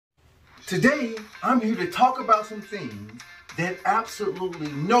Today, I'm here to talk about some things that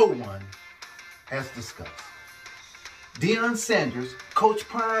absolutely no one has discussed. Deion Sanders, Coach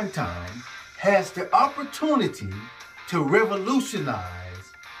Primetime, has the opportunity to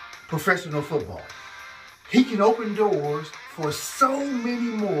revolutionize professional football. He can open doors for so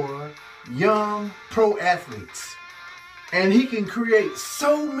many more young pro athletes. And he can create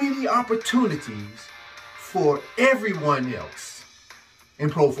so many opportunities for everyone else in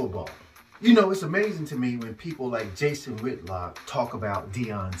pro football. You know, it's amazing to me when people like Jason Whitlock talk about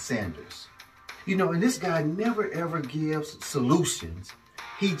Deion Sanders. You know, and this guy never ever gives solutions.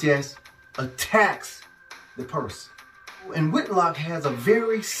 He just attacks the person. And Whitlock has a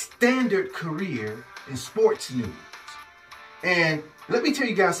very standard career in sports news. And let me tell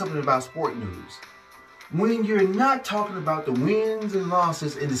you guys something about sport news. When you're not talking about the wins and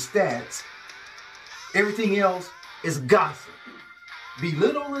losses in the stats, everything else is gossip.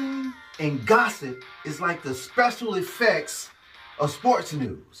 Belittling and gossip is like the special effects of sports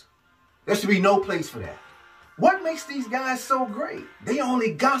news. There should be no place for that. What makes these guys so great? They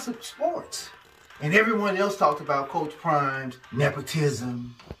only gossip sports. And everyone else talked about Coach Prime's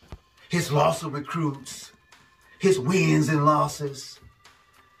nepotism, his loss of recruits, his wins and losses.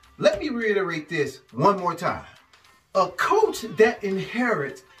 Let me reiterate this one more time. A coach that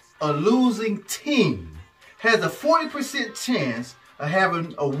inherits a losing team has a 40% chance of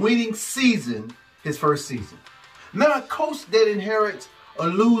having a winning season his first season. Now, a coach that inherits a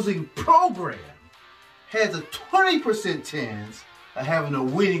losing program has a 20% chance of having a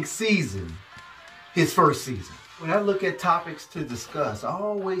winning season his first season. When I look at topics to discuss, I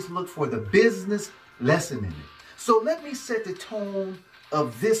always look for the business lesson in it. So let me set the tone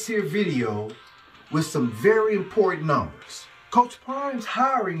of this here video with some very important numbers. Coach Prime's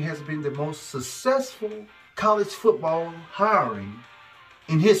hiring has been the most successful college football hiring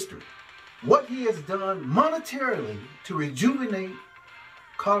in history. What he has done monetarily to rejuvenate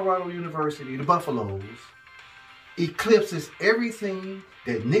Colorado University, the Buffaloes, eclipses everything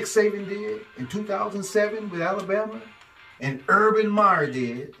that Nick Saban did in 2007 with Alabama and Urban Meyer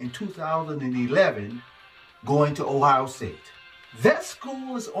did in 2011 going to Ohio State. That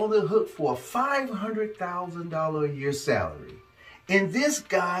school is on the hook for a $500,000 a year salary. And this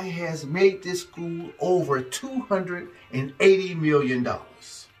guy has made this school over $280 million.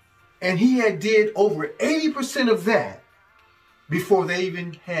 And he had did over 80% of that before they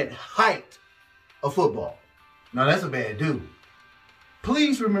even had hyped a football. Now that's a bad dude.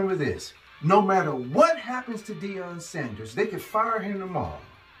 Please remember this. No matter what happens to Deion Sanders, they could fire him tomorrow.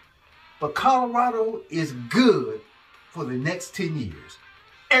 But Colorado is good for the next 10 years.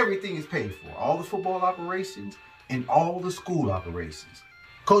 Everything is paid for. All the football operations and all the school operations.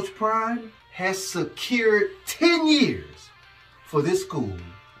 Coach Prime has secured 10 years for this school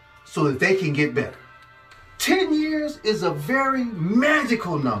so that they can get better. 10 years is a very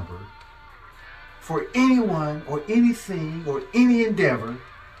magical number for anyone or anything or any endeavor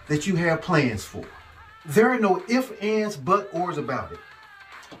that you have plans for. There are no ifs, ands, but, ors about it.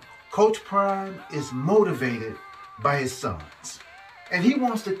 Coach Prime is motivated by his sons. And he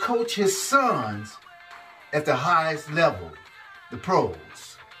wants to coach his sons at the highest level, the pros.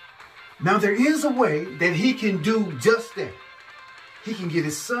 Now there is a way that he can do just that. He can get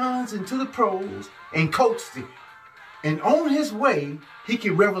his sons into the pros and coach them. And on his way, he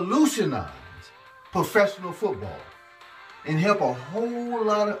can revolutionize professional football and help a whole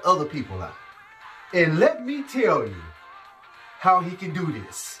lot of other people out. And let me tell you how he can do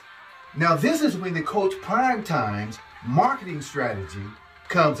this. Now this is when the Coach Primetime's marketing strategy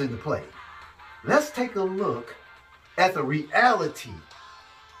comes into play. Let's take a look at the reality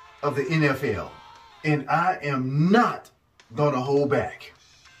of the NFL. And I am not going to hold back.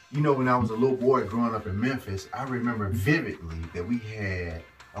 You know, when I was a little boy growing up in Memphis, I remember vividly that we had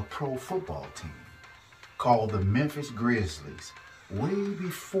a pro football team called the Memphis Grizzlies, way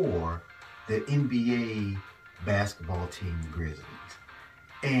before the NBA basketball team, the Grizzlies.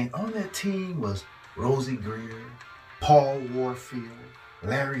 And on that team was Rosie Greer, Paul Warfield,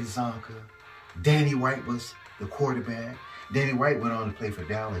 Larry Zonka. Danny White was the quarterback. Danny White went on to play for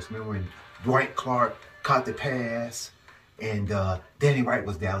Dallas. Remember when Dwight Clark caught the pass? And Danny White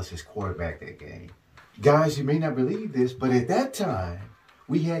was Dallas's quarterback that game. Guys, you may not believe this, but at that time,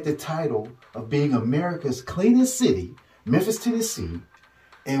 we had the title of being America's cleanest city, Memphis, Tennessee,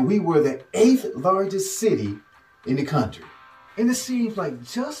 and we were the 8th largest city in the country. And it seems like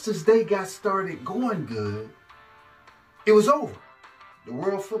just as they got started going good, it was over. The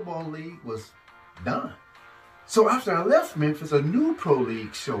World Football League was done. So after I left Memphis, a new pro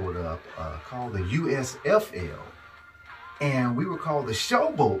league showed up called the USFL. And we were called the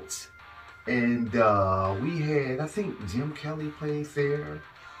Showboats And we had, I think Jim Kelly played there.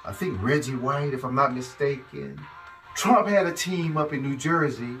 I think Reggie White, if I'm not mistaken. Trump had a team up in New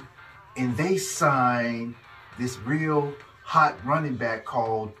Jersey, and they signed this real hot running back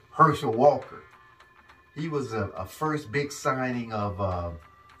called Herschel Walker. He was a first big signing of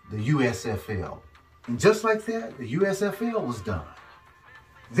the USFL. And just like that, the USFL was done.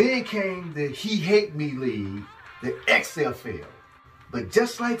 Then came the He Hate Me League, the XFL. But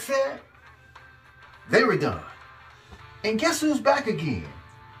just like that, they were done. And guess who's back again?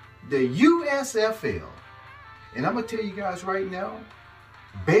 The USFL. And I'm going to tell you guys right now,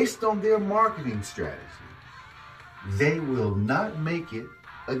 based on their marketing strategy, they will not make it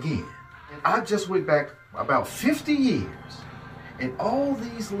again. And I just went back about 50 years, and all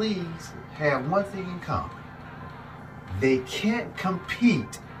these leagues have one thing in common. They can't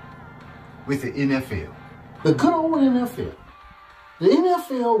compete with the NFL. The good old NFL. The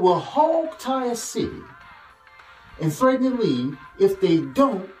NFL will hog tie a city and threaten to leave if they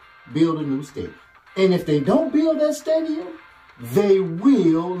don't build a new stadium. And if they don't build that stadium, they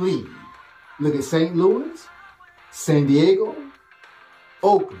will leave. Look at St. Louis, San Diego,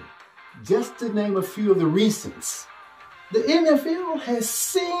 Oakland, just to name a few of the recents. The NFL has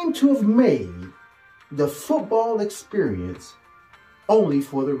seemed to have made the football experience only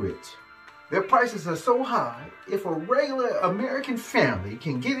for the rich. Their prices are so high, if a regular American family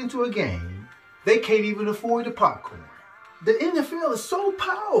can get into a game, they can't even afford the popcorn. The NFL is so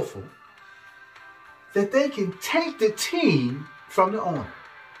powerful that they can take the team from the owner.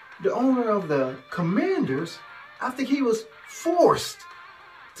 The owner of the Commanders, I think he was forced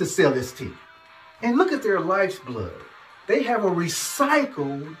to sell his team. And look at their life's blood. They have a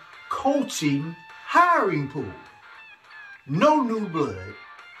recycled coaching hiring pool. No new blood.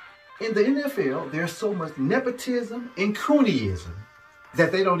 In the NFL, there's so much nepotism and cronyism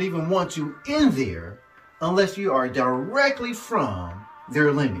that they don't even want you in there unless you are directly from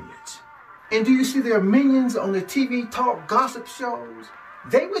their lineage. And do you see their minions on the TV talk gossip shows?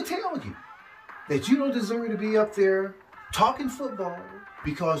 They would tell you that you don't deserve to be up there talking football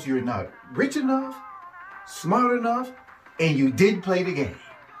because you're not rich enough, smart enough, and you didn't play the game.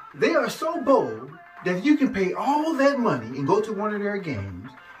 They are so bold that you can pay all that money and go to one of their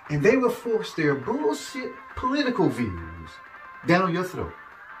games, and they will force their bullshit political views down your throat.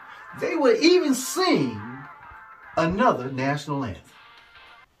 They will even sing another national anthem.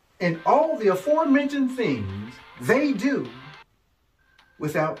 And all the aforementioned things they do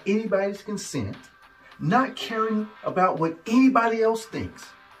without anybody's consent, not caring about what anybody else thinks.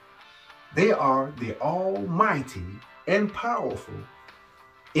 They are the almighty and powerful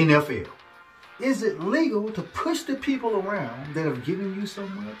NFL. Is it legal to push the people around that have given you so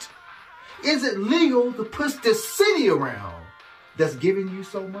much? Is it legal to push the city around that's giving you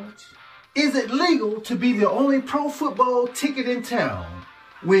so much? Is it legal to be the only pro football ticket in town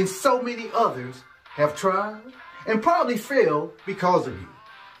when so many others have tried and probably failed because of you?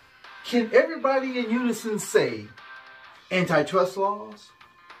 Can everybody in unison say antitrust laws?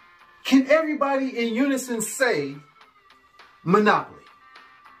 Can everybody in unison say monopoly?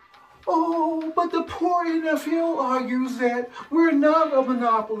 Oh, but the poor NFL argues that we're not a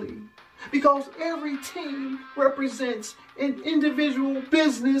monopoly because every team represents an individual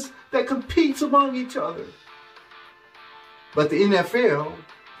business that competes among each other. But the NFL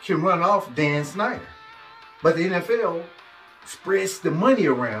can run off Dan Snyder. But the NFL spreads the money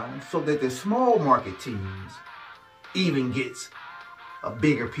around so that the small market teams even gets a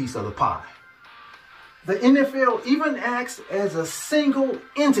bigger piece of the pie. The NFL even acts as a single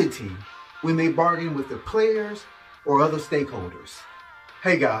entity when they bargain with the players or other stakeholders.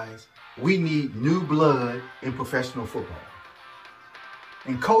 Hey guys, we need new blood in professional football.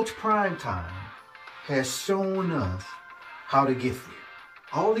 And Coach Primetime has shown us how to get there.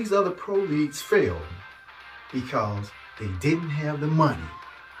 All these other pro leagues failed because they didn't have the money.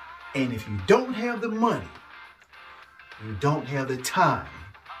 And if you don't have the money, you don't have the time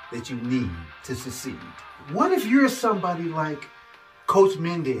that you need to succeed. What if you're somebody like Coach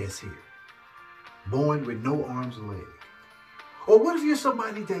Mendez here, born with no arms or legs? Or what if you're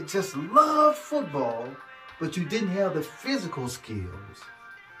somebody that just loved football, but you didn't have the physical skills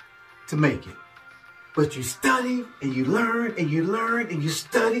to make it? But you studied and you learned and you learned and you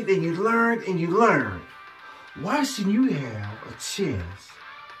studied and you learned and you learned. Why shouldn't you have a chance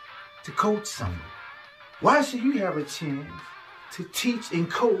to coach someone? Why should you have a chance to teach and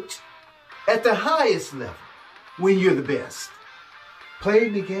coach at the highest level when you're the best?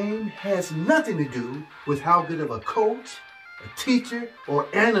 Playing the game has nothing to do with how good of a coach, a teacher, or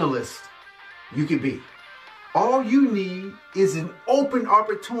analyst you can be. All you need is an open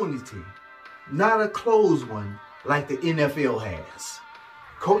opportunity not a closed one like the NFL has.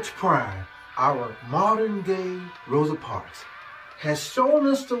 Coach Prime, our modern day Rosa Parks, has shown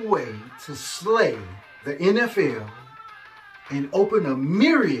us the way to slay the NFL and open a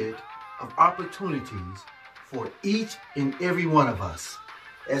myriad of opportunities for each and every one of us,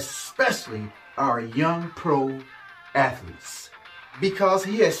 especially our young pro athletes. Because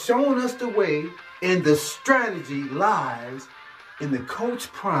he has shown us the way, and the strategy lies in the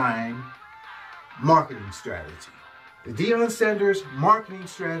Coach Prime marketing strategy. The Deion Sanders marketing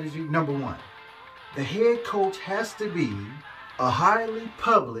strategy, number one, the head coach has to be a highly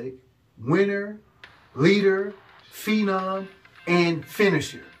public winner, leader, phenom, and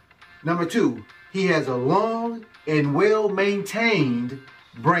finisher. Number two, he has a long and well-maintained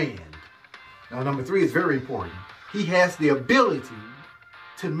brand. Now, number three is very important. He has the ability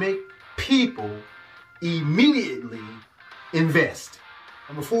to make people immediately invest.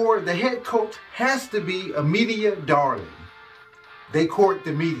 Number four, the head coach has to be a media darling. They court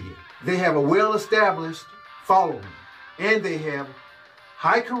the media. They have a well-established following, and they have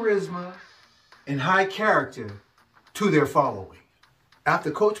high charisma and high character to their following.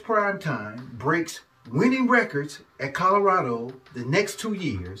 After Coach Primetime breaks winning records at Colorado the next 2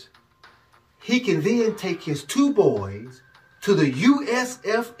 years, he can then take his two boys to the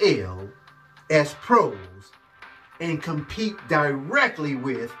USFL as pros and compete directly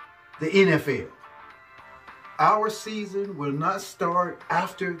with the NFL. Our season will not start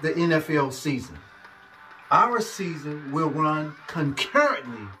after the NFL season. Our season will run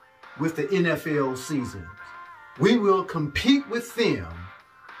concurrently with the NFL season. We will compete with them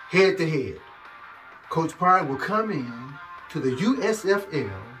head to head. Coach Prime will come in to the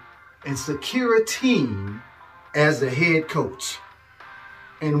USFL and secure a team as the head coach.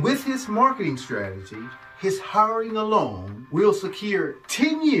 And with his marketing strategy, his hiring alone will secure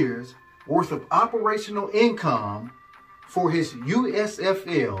 10 years worth of operational income for his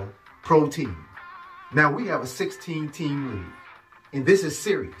USFL pro team. Now we have a 16-team league, and this is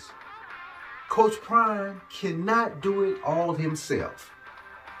serious. Coach Prime cannot do it all himself.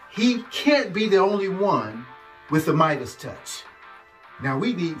 He can't be the only one with the Midas touch. Now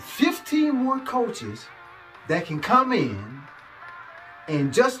we need 15 more coaches that can come in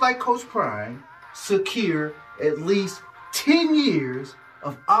and, just like Coach Prime, secure at least 10 years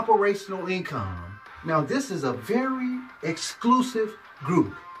of operational income. Now this is a very exclusive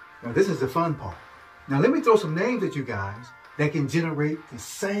group. Now this is the fun part. Now let me throw some names at you guys that can generate the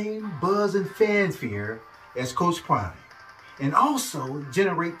same buzz and fanfare as Coach Prime, and also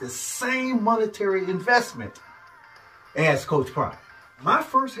generate the same monetary investment as Coach Prime. My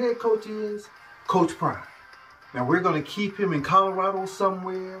first head coach is Coach Prime. Now we're going to keep him in Colorado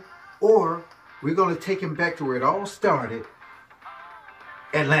somewhere, or we're going to take him back to where it all started,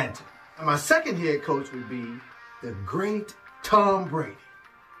 Atlanta. And my second head coach would be the great Tom Brady.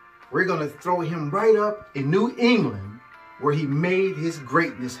 We're going to throw him right up in New England, where he made his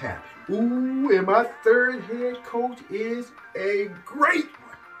greatness happen. Ooh, and my third head coach is a great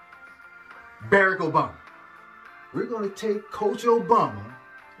one, Barack Obama. We're going to take Coach Obama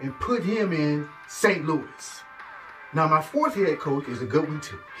and put him in St. Louis. Now, my fourth head coach is a good one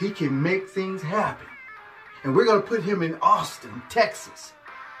too. He can make things happen. And we're going to put him in Austin, Texas.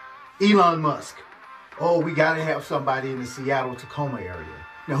 Elon Musk. Oh, we got to have somebody in the Seattle, Tacoma area.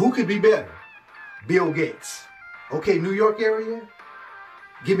 Now, who could be better? Bill Gates. Okay, New York area.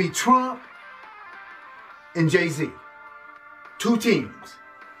 Give me Trump and Jay-Z. 2 teams.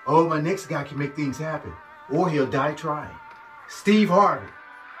 Oh, my next guy can make things happen, or he'll die trying. Steve Harvey,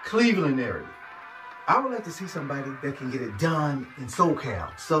 Cleveland area. I would like to see somebody that can get it done in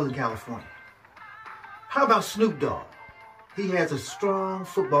SoCal, Southern California. How about Snoop Dogg? He has a strong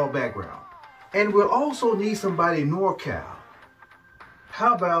football background. And we'll also need somebody in NorCal.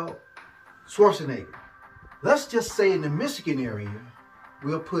 How about Schwarzenegger? Let's just say in the Michigan area,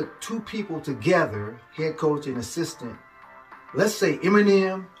 we'll put 2 people together, head coach and assistant. Let's say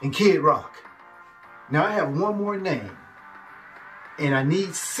Eminem and Kid Rock. Now I have one more name, and I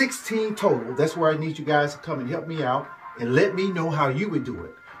need 16 total. That's where I need you guys to come and help me out and let me know how you would do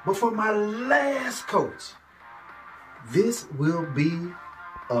it. But for my last coach, this will be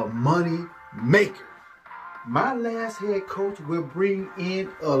a money maker. My last head coach will bring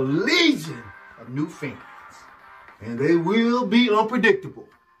in a legion of new fans, and they will be unpredictable.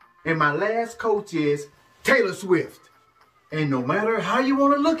 And my last coach is Taylor Swift. And no matter how you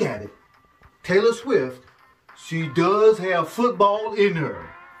want to look at it, Taylor Swift, she does have football in her.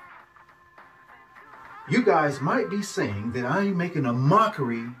 You guys might be saying that I'm making a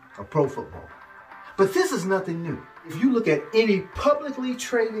mockery of pro football, but this is nothing new. If you look at any publicly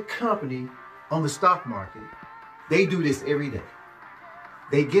traded company on the stock market, they do this every day.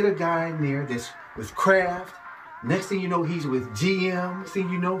 They get a guy in there that's with Kraft. Next thing you know, he's with GM. Next thing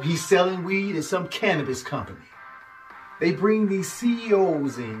you know, he's selling weed at some cannabis company. They bring these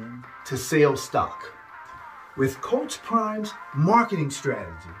CEOs in to sell stock. With Coach Prime's marketing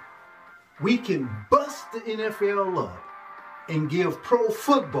strategy, we can bust the NFL up and give pro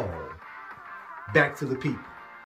football back to the people.